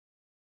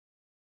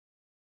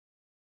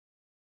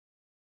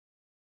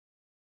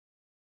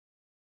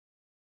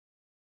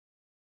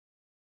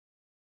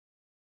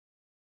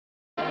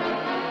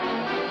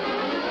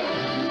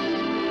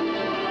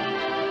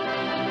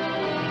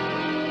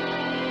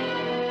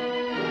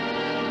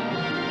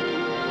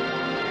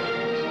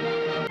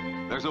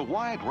There's a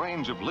wide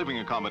range of living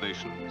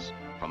accommodations,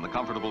 from the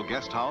comfortable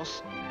guest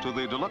house to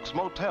the deluxe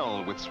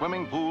motel with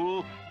swimming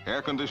pool,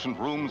 air-conditioned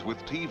rooms with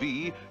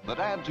TV that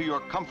add to your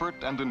comfort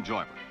and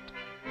enjoyment.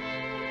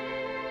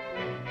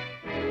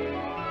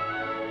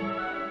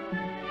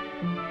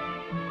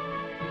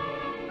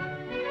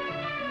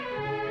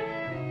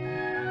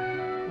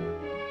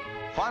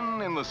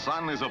 Fun in the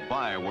sun is a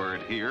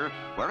byword here,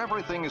 where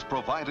everything is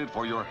provided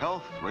for your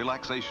health,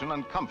 relaxation,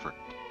 and comfort.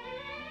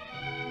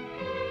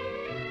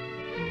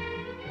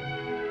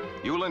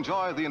 You'll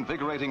enjoy the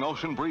invigorating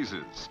ocean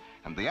breezes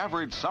and the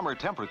average summer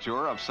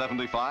temperature of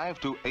 75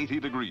 to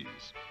 80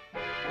 degrees.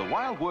 The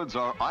Wildwoods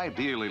are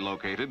ideally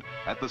located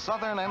at the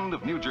southern end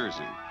of New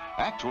Jersey,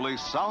 actually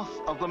south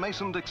of the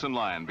Mason-Dixon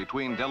line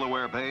between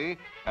Delaware Bay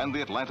and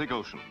the Atlantic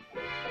Ocean.